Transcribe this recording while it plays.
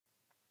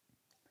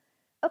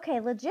Okay,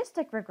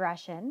 logistic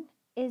regression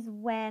is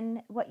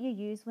what you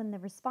use when the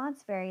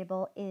response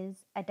variable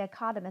is a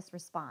dichotomous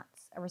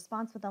response, a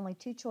response with only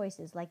two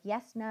choices like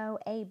yes, no,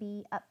 A,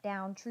 B, up,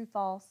 down, true,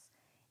 false,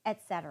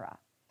 etc.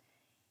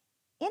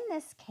 In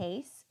this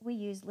case, we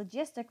use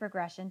logistic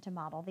regression to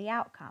model the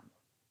outcome.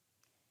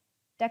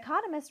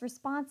 Dichotomous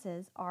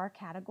responses are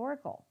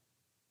categorical.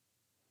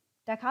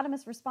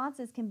 Dichotomous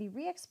responses can be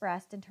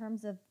re-expressed in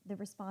terms of the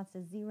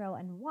responses 0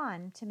 and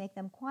 1 to make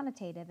them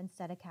quantitative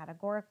instead of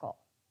categorical.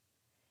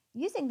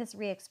 Using this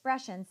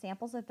re-expression,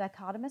 samples of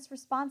dichotomous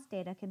response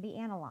data can be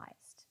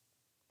analyzed.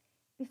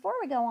 Before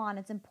we go on,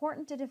 it's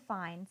important to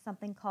define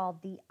something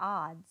called the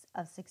odds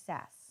of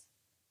success.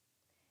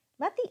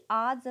 Let the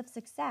odds of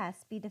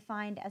success be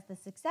defined as the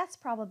success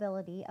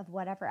probability of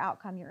whatever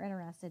outcome you're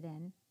interested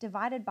in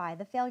divided by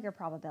the failure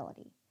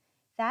probability.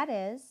 That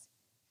is,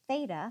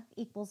 theta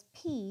equals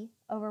p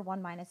over 1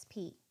 minus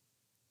p.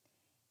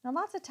 Now,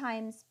 lots of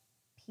times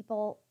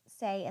people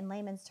say in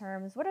layman's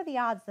terms, what are the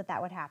odds that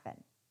that would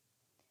happen?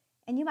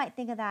 And you might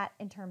think of that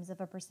in terms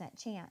of a percent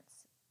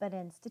chance. But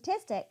in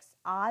statistics,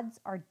 odds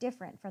are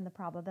different from the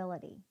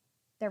probability.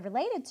 They're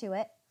related to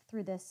it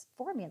through this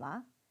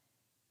formula,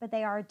 but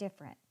they are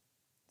different.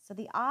 So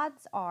the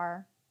odds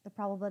are the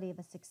probability of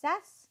a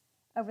success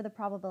over the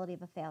probability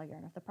of a failure.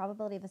 And if the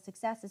probability of a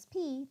success is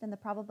p, then the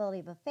probability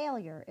of a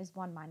failure is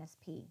 1 minus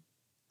p.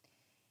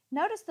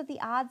 Notice that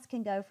the odds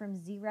can go from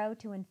 0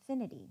 to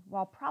infinity,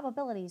 while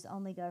probabilities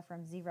only go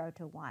from 0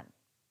 to 1.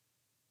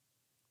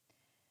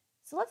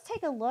 So let's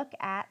take a look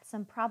at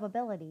some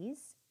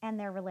probabilities and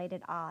their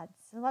related odds.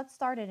 So let's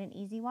start at an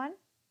easy one.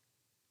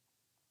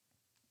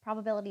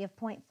 Probability of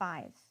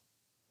 0.5.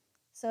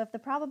 So if the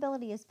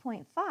probability is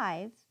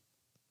 0.5,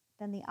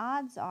 then the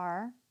odds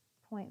are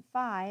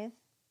 0.5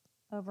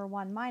 over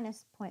 1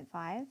 minus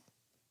 0.5,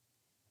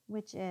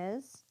 which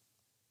is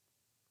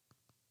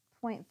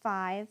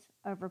 0.5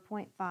 over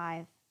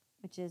 0.5,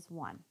 which is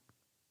 1.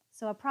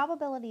 So a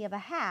probability of a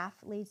half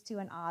leads to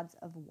an odds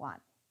of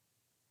 1.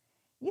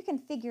 You can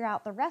figure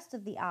out the rest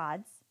of the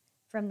odds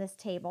from this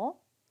table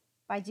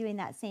by doing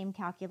that same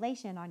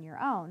calculation on your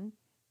own,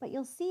 but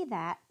you'll see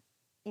that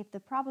if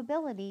the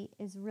probability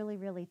is really,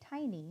 really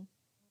tiny,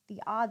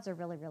 the odds are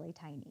really, really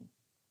tiny.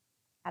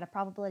 At a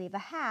probability of a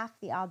half,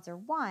 the odds are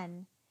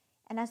 1,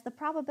 and as the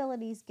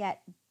probabilities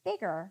get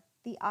bigger,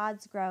 the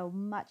odds grow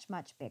much,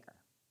 much bigger.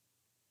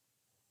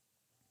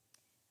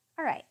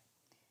 All right,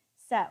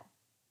 so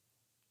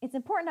it's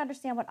important to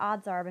understand what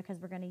odds are because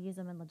we're going to use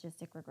them in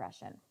logistic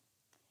regression.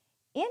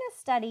 In a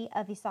study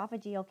of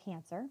esophageal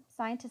cancer,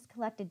 scientists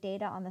collected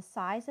data on the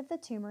size of the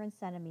tumor in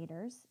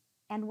centimeters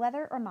and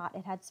whether or not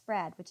it had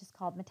spread, which is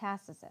called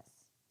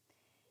metastasis,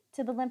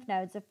 to the lymph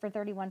nodes for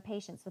 31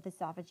 patients with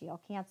esophageal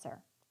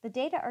cancer. The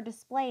data are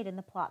displayed in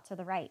the plot to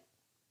the right.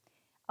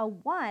 A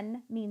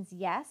 1 means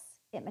yes,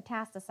 it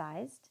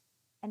metastasized,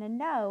 and a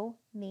 0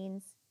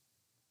 means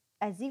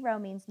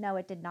no,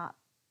 it did not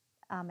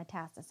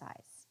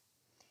metastasize.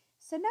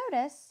 So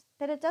notice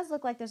that it does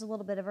look like there's a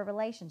little bit of a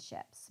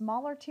relationship.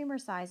 Smaller tumor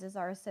sizes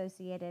are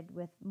associated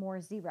with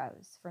more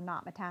zeros for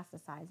not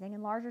metastasizing,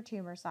 and larger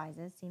tumor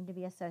sizes seem to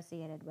be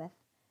associated with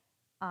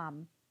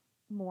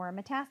more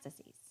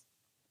metastases.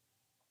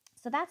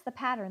 So that's the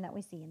pattern that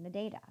we see in the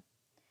data.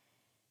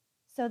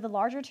 So the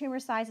larger tumor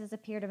sizes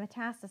appear to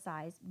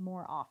metastasize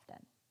more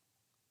often.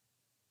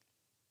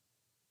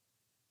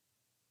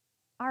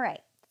 All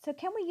right, so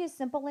can we use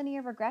simple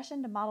linear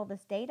regression to model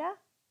this data?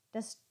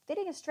 Does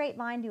fitting a straight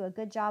line do a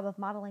good job of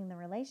modeling the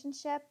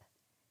relationship?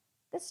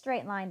 This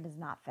straight line does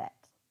not fit.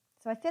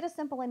 So I fit a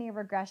simple linear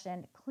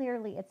regression.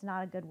 Clearly, it's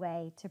not a good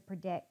way to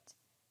predict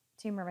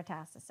tumor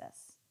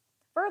metastasis.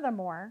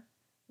 Furthermore,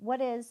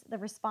 what is the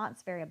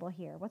response variable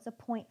here? What's a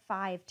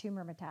 0.5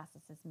 tumor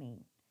metastasis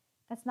mean?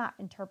 That's not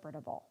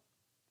interpretable.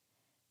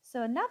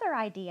 So another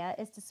idea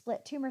is to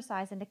split tumor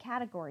size into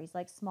categories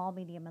like small,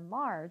 medium, and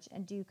large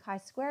and do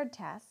chi-squared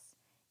tests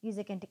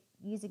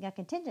using a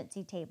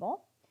contingency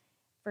table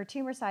for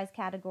tumor size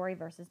category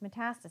versus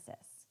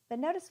metastasis. But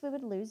notice we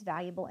would lose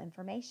valuable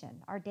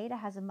information. Our data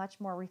has a much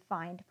more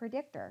refined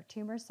predictor,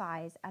 tumor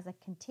size as a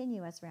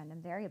continuous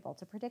random variable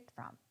to predict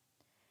from.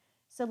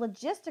 So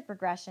logistic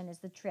regression is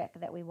the trick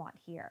that we want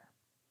here.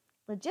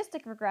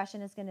 Logistic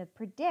regression is going to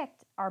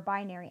predict our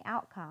binary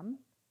outcome,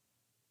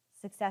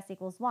 success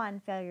equals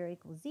 1, failure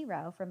equals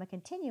 0, from a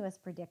continuous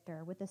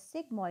predictor with a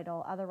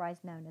sigmoidal,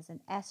 otherwise known as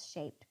an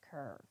S-shaped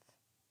curve.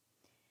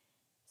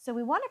 So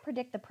we want to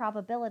predict the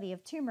probability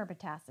of tumor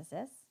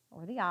metastasis,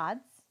 or the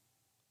odds,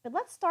 but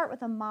let's start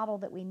with a model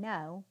that we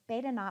know,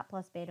 beta naught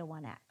plus beta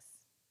 1x.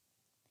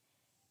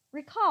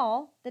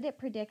 Recall that it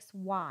predicts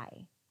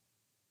y,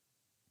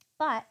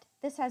 but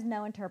this has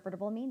no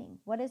interpretable meaning.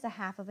 What is a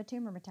half of a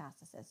tumor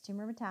metastasis?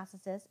 Tumor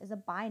metastasis is a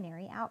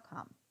binary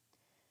outcome.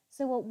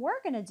 So what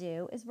we're going to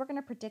do is we're going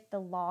to predict the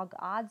log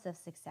odds of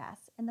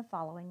success in the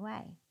following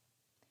way.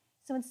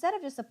 So instead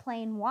of just a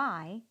plain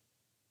y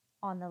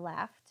on the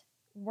left,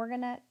 we're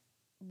going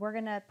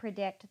to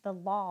predict the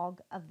log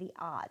of the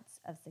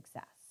odds of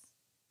success.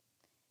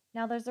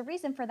 Now there's a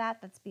reason for that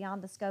that's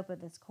beyond the scope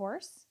of this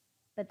course,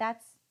 but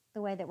that's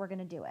the way that we're going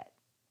to do it.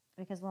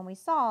 Because when we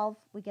solve,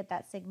 we get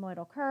that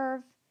sigmoidal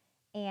curve,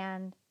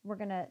 and we're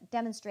going to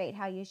demonstrate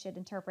how you should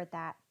interpret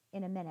that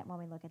in a minute when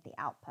we look at the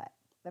output.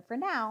 But for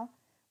now,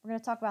 we're going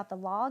to talk about the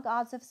log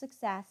odds of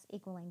success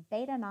equaling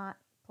beta naught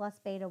plus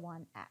beta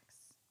 1x.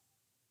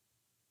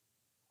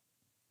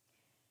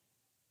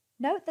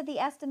 Note that the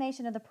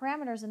estimation of the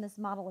parameters in this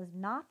model is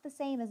not the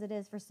same as it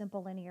is for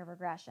simple linear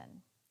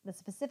regression. The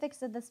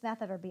specifics of this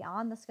method are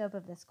beyond the scope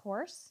of this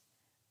course,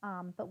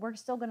 but we're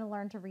still going to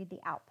learn to read the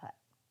output.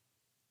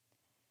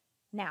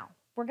 Now,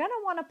 we're going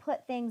to want to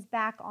put things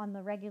back on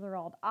the regular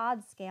old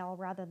odds scale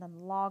rather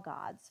than log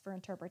odds for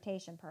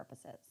interpretation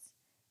purposes.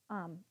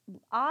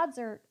 Odds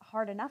are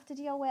hard enough to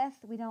deal with.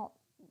 We don't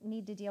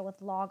need to deal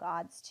with log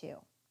odds too.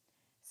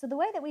 So the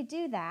way that we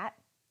do that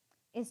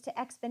is to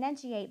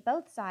exponentiate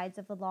both sides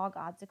of the log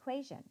odds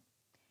equation.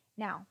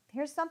 Now,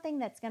 here's something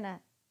that's going to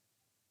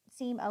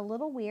seem a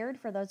little weird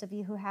for those of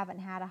you who haven't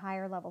had a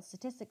higher level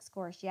statistics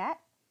course yet.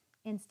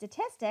 In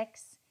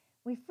statistics,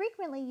 we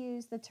frequently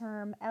use the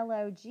term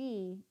log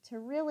to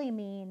really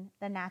mean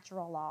the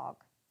natural log.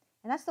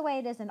 And that's the way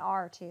it is in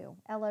R too.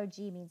 Log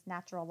means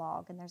natural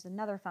log, and there's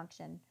another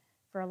function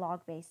for a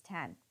log base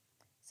 10.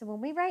 So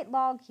when we write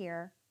log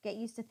here, get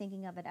used to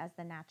thinking of it as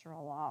the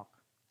natural log.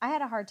 I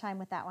had a hard time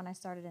with that when I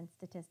started in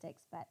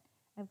statistics, but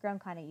I've grown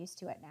kind of used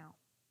to it now.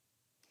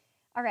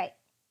 All right,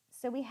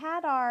 so we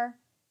had our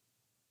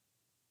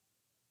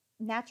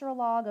natural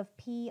log of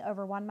p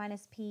over 1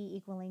 minus p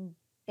equaling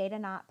beta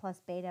naught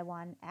plus beta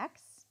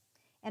 1x.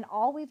 And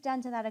all we've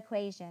done to that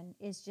equation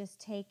is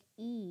just take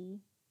e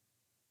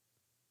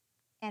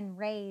and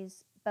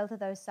raise both of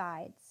those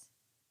sides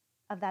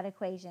of that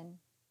equation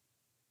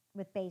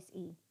with base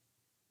e.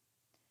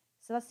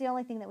 So that's the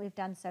only thing that we've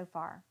done so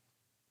far,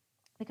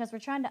 because we're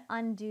trying to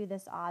undo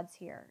this odds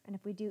here. And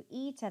if we do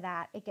e to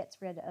that, it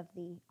gets rid of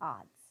the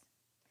odds.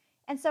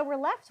 And so we're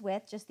left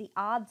with just the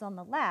odds on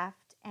the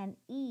left and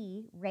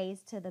e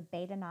raised to the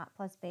beta naught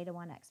plus beta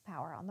 1x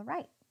power on the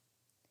right.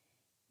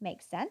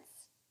 Makes sense?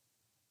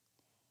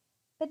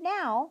 But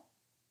now,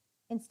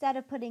 instead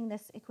of putting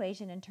this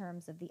equation in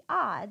terms of the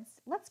odds,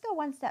 let's go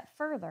one step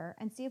further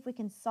and see if we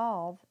can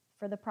solve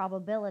for the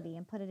probability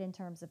and put it in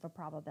terms of a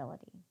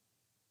probability.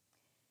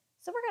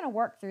 So we're going to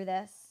work through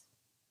this.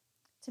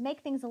 To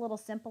make things a little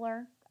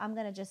simpler, I'm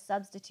going to just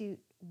substitute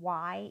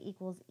y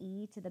equals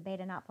e to the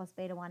beta naught plus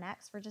beta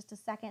 1x for just a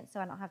second, so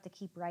I don't have to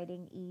keep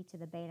writing e to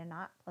the beta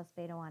naught plus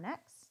beta 1x.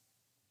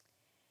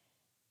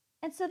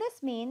 And so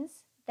this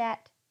means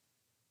that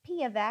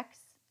p of x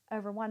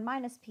over 1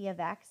 minus p of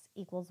x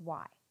equals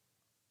y.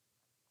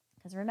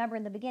 Because remember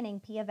in the beginning,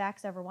 p of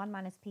x over 1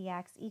 minus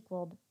px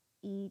equaled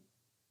e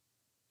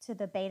to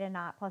the beta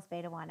naught plus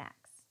beta 1x.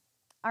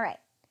 All right,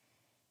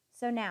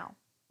 so now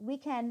we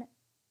can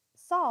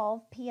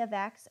solve p of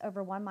x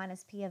over 1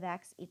 minus p of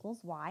x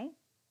equals y.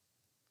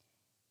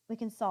 We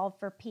can solve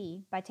for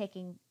p by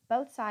taking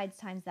both sides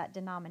times that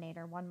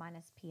denominator, 1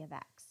 minus p of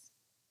x.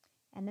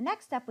 And the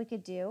next step we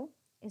could do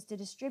is to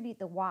distribute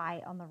the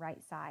y on the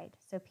right side.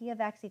 So p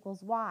of x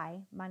equals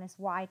y minus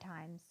y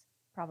times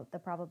the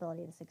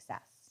probability of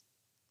success.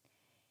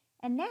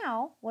 And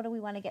now, what do we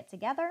want to get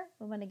together?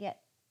 We want to get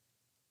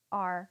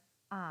our,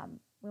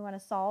 we want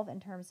to solve in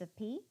terms of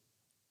p.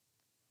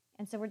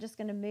 And so we're just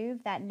going to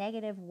move that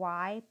negative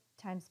y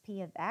times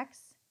p of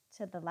x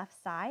to the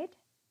left side,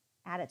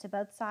 add it to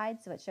both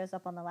sides so it shows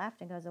up on the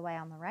left and goes away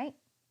on the right.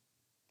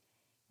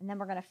 And then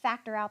we're going to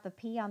factor out the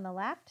p on the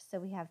left, so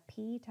we have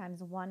p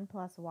times 1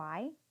 plus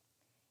y.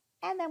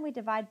 And then we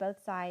divide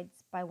both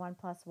sides by 1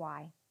 plus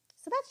y.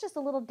 So that's just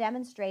a little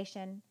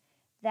demonstration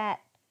that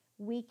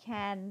we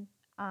can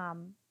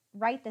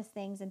write these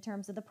things in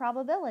terms of the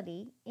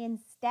probability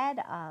instead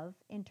of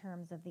in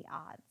terms of the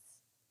odds.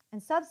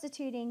 And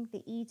substituting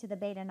the e to the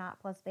beta naught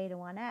plus beta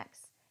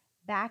 1x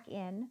back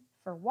in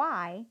for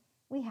y,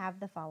 we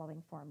have the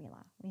following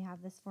formula. We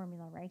have this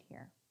formula right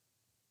here.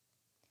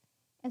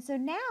 And so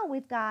now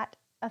we've got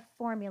a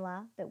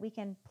formula that we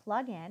can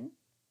plug in.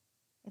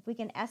 If we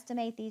can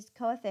estimate these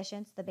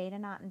coefficients, the beta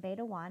naught and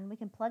beta 1, we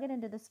can plug it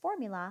into this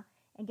formula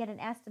and get an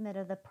estimate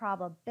of the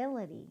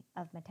probability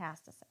of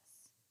metastasis.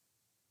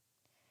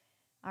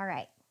 All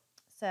right,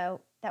 so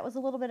that was a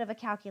little bit of a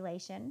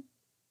calculation.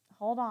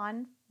 Hold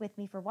on with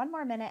me for one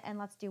more minute and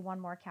let's do one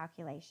more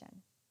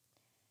calculation.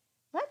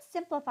 Let's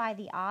simplify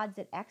the odds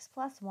at x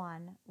plus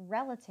 1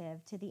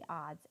 relative to the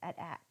odds at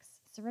x.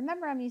 So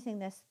remember, I'm using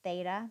this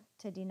theta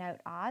to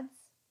denote odds.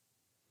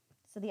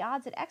 So the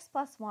odds at x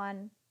plus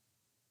 1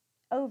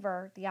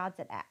 over the odds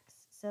at x.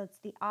 So it's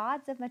the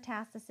odds of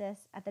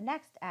metastasis at the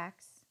next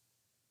x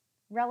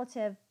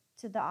relative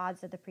to the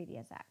odds of the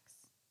previous x.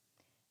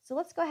 So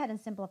let's go ahead and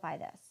simplify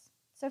this.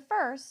 So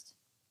first,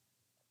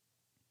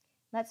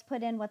 let's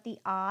put in what the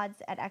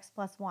odds at x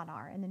plus 1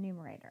 are in the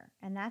numerator.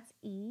 And that's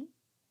e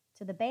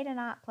to the beta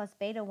naught plus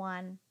beta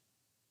 1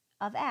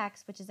 of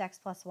x, which is x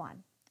plus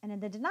 1. And in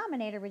the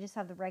denominator, we just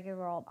have the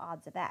regular old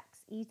odds of x,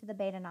 e to the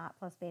beta naught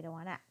plus beta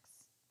 1x.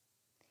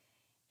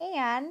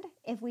 And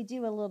if we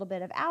do a little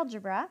bit of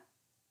algebra,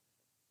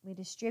 we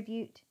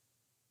distribute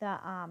the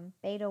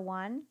beta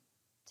 1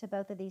 to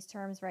both of these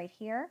terms right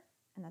here,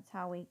 and that's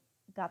how we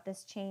got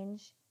this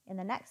change in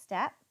the next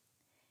step.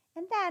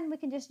 And then we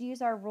can just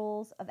use our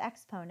rules of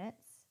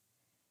exponents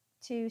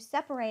to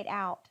separate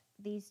out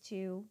these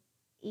two.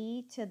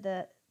 E to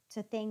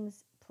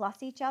things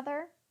plus each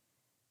other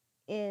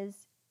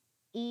is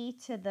e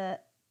to the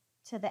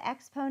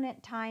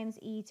exponent times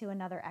e to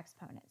another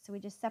exponent. So we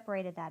just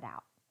separated that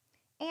out.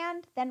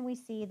 And then we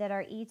see that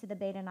our e to the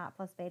beta naught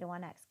plus beta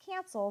 1x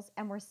cancels,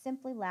 and we're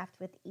simply left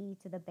with e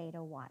to the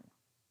beta 1.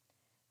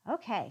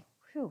 Okay,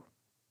 whew.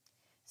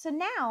 So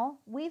now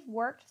we've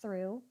worked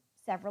through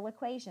several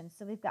equations.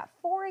 So we've got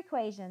 4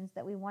 equations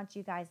that we want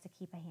you guys to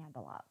keep a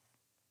handle of.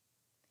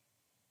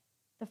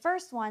 The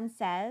first one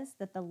says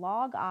that the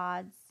log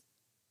odds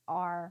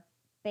are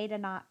beta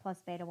naught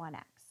plus beta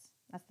 1x.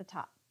 That's the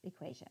top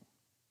equation.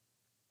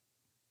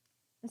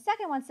 The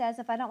second one says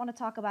if I don't want to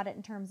talk about it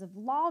in terms of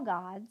log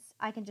odds,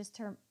 I can just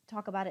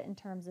talk about it in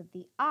terms of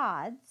the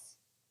odds,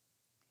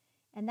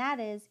 and that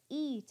is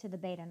e to the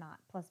beta naught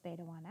plus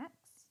beta 1x.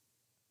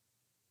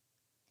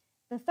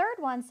 The third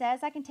one says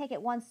I can take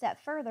it one step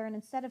further, and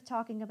instead of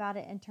talking about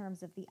it in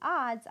terms of the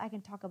odds, I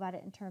can talk about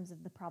it in terms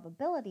of the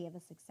probability of a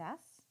success.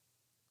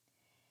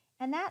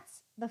 And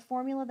that's the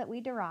formula that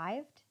we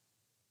derived,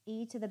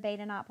 e to the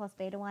beta naught plus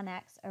beta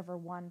 1x over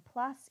 1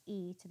 plus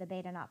e to the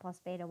beta naught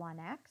plus beta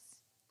 1x.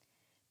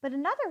 But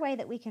another way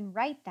that we can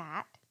write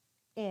that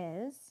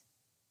is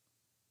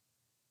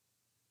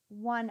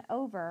 1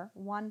 over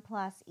 1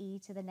 plus e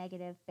to the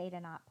negative beta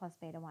naught plus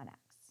beta 1x.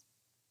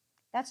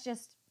 That's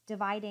just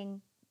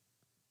dividing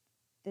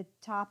the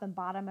top and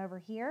bottom over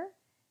here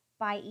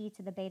by e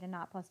to the beta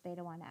naught plus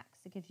beta 1x.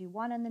 It gives you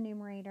 1 in the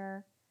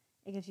numerator,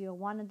 it gives you a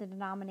 1 in the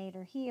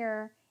denominator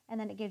here, and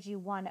then it gives you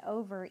 1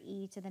 over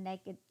e to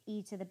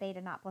the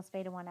beta naught plus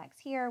beta 1x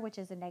here, which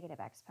is a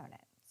negative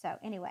exponent. So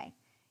anyway,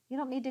 you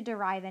don't need to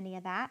derive any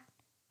of that.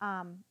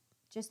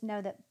 Just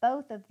know that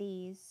both of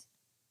these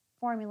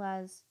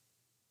formulas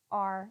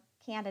are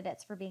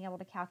candidates for being able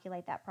to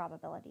calculate that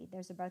probability.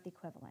 Those are both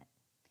equivalent.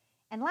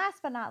 And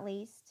last but not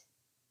least,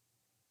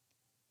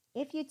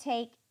 if you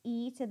take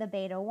e to the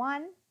beta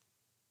 1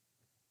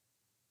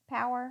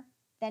 power,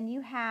 then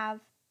you have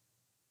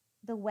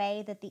the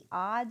way that the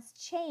odds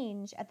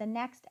change at the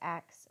next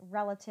x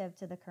relative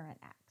to the current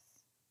x.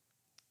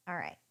 All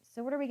right,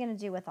 so what are we going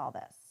to do with all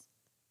this?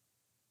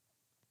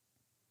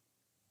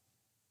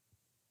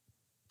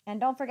 And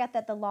don't forget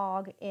that the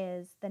log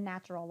is the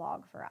natural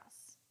log for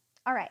us.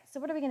 All right, so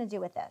what are we going to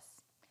do with this?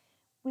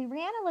 We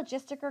ran a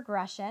logistic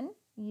regression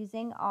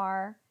using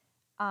our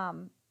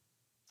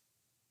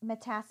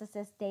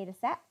metastasis data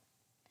set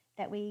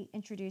that we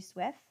introduced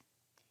with.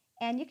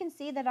 And you can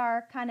see that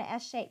our kind of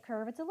S-shaped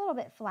curve, it's a little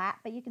bit flat,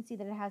 but you can see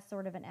that it has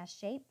sort of an S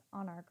shape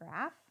on our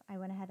graph. I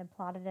went ahead and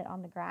plotted it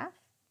on the graph.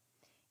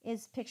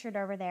 Is pictured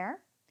over there.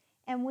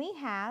 And we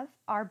have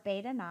our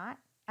beta naught,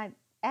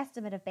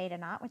 estimate of beta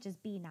naught, which is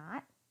B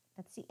naught.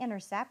 That's the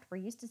intercept. We're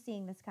used to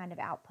seeing this kind of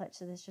output,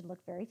 so this should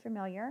look very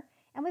familiar.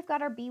 And we've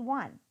got our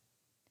B1.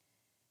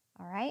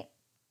 All right.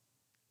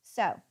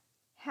 So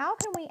how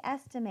can we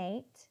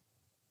estimate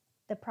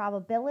the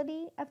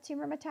probability of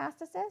tumor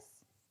metastasis?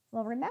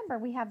 Well, remember,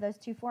 we have those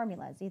two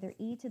formulas, either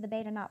e to the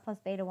beta naught plus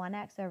beta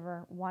 1x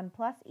over 1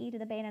 plus e to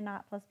the beta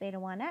naught plus beta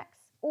 1x,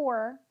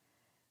 or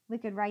we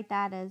could write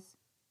that as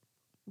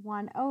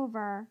 1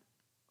 over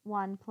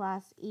 1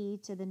 plus e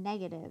to the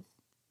negative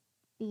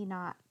b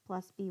naught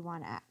plus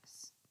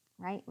b1x,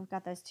 right? We've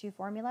got those two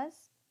formulas.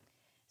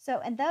 So,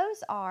 and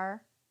those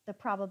are the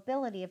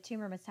probability of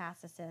tumor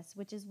metastasis,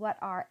 which is what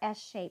our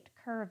S-shaped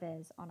curve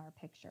is on our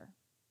picture.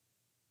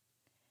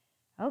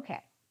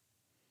 Okay.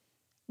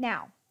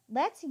 Now,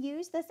 let's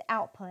use this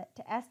output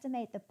to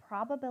estimate the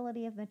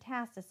probability of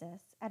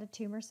metastasis at a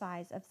tumor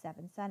size of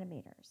 7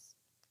 centimeters.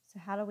 So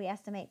how do we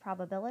estimate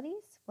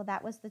probabilities? Well,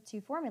 that was the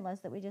two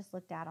formulas that we just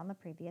looked at on the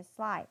previous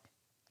slide.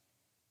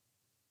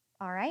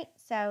 All right,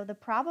 so the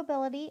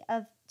probability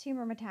of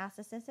tumor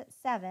metastasis at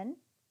 7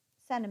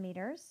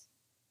 centimeters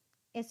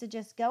is to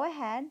just go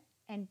ahead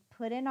and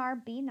put in our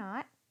B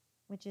naught,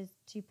 which is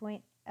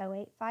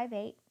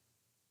 2.0858,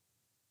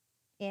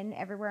 in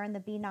everywhere in the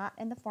B naught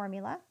in the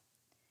formula,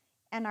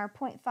 and our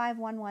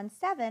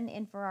 0.5117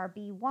 in for our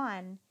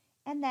B1,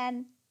 and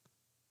then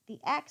the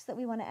x that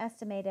we want to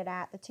estimate it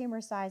at, the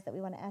tumor size that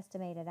we want to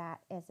estimate it at,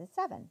 is a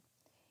 7.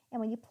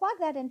 And when you plug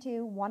that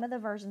into one of the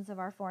versions of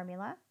our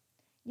formula,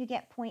 you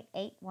get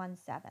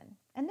 0.817.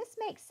 And this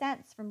makes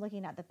sense from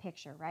looking at the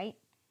picture, right?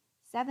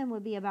 7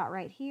 would be about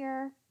right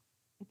here.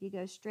 If you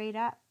go straight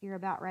up, you're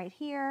about right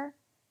here.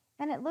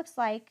 And it looks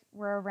like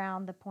we're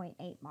around the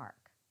 0.8 mark.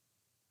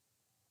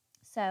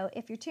 So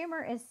if your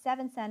tumor is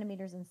 7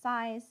 centimeters in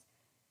size,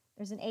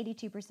 there's an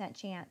 82%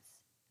 chance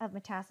of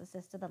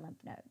metastasis to the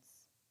lymph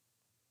nodes.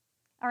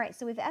 All right,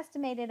 so we've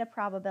estimated a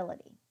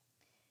probability.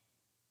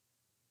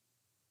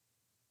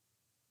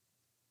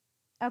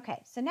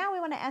 Okay, so now we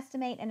want to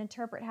estimate and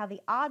interpret how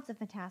the odds of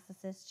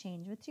metastasis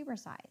change with tumor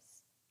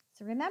size.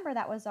 So remember,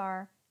 that was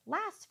our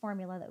last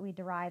formula that we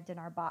derived in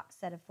our box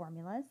set of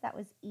formulas. That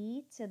was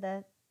e to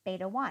the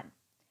beta 1.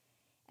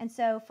 And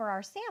so for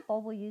our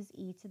sample, we'll use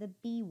e to the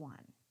b1.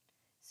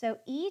 So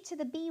e to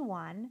the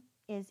b1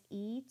 is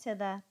e to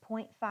the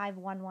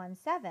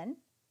 0.5117,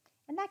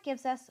 and that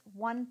gives us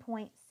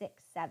 1.67.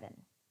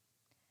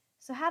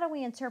 So how do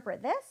we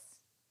interpret this?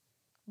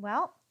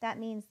 Well, that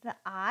means the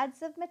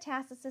odds of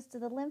metastasis to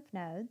the lymph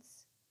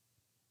nodes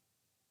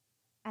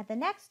at the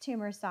next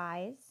tumor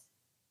size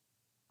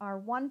are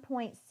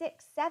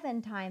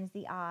 1.67 times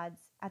the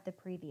odds at the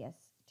previous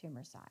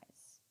tumor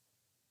size.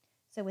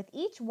 So with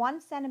each 1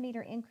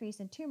 centimeter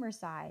increase in tumor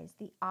size,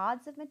 the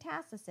odds of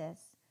metastasis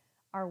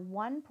are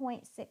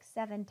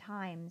 1.67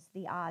 times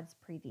the odds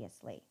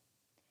previously.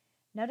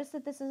 Notice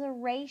that this is a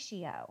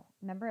ratio.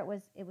 Remember,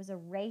 it was a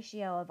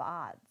ratio of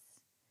odds.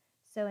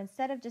 So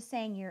instead of just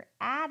saying you're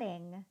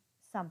adding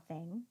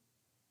something,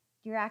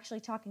 you're actually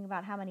talking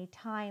about how many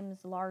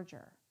times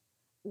larger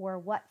or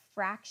what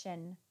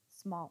fraction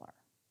smaller.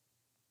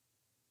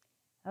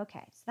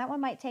 Okay, so that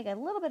one might take a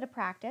little bit of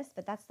practice,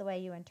 but that's the way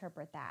you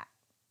interpret that.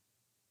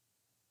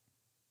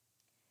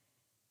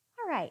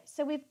 All right,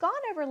 so we've gone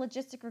over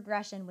logistic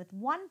regression with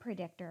one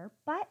predictor,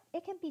 but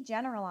it can be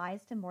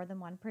generalized to more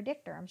than one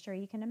predictor, I'm sure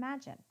you can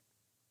imagine.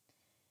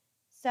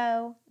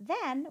 So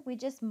then we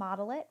just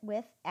model it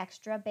with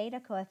extra beta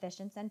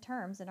coefficients and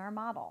terms in our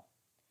model.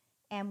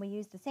 And we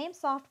use the same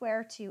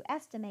software to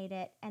estimate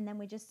it, and then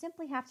we just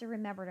simply have to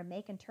remember to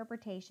make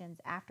interpretations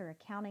after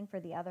accounting for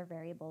the other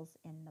variables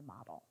in the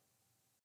model.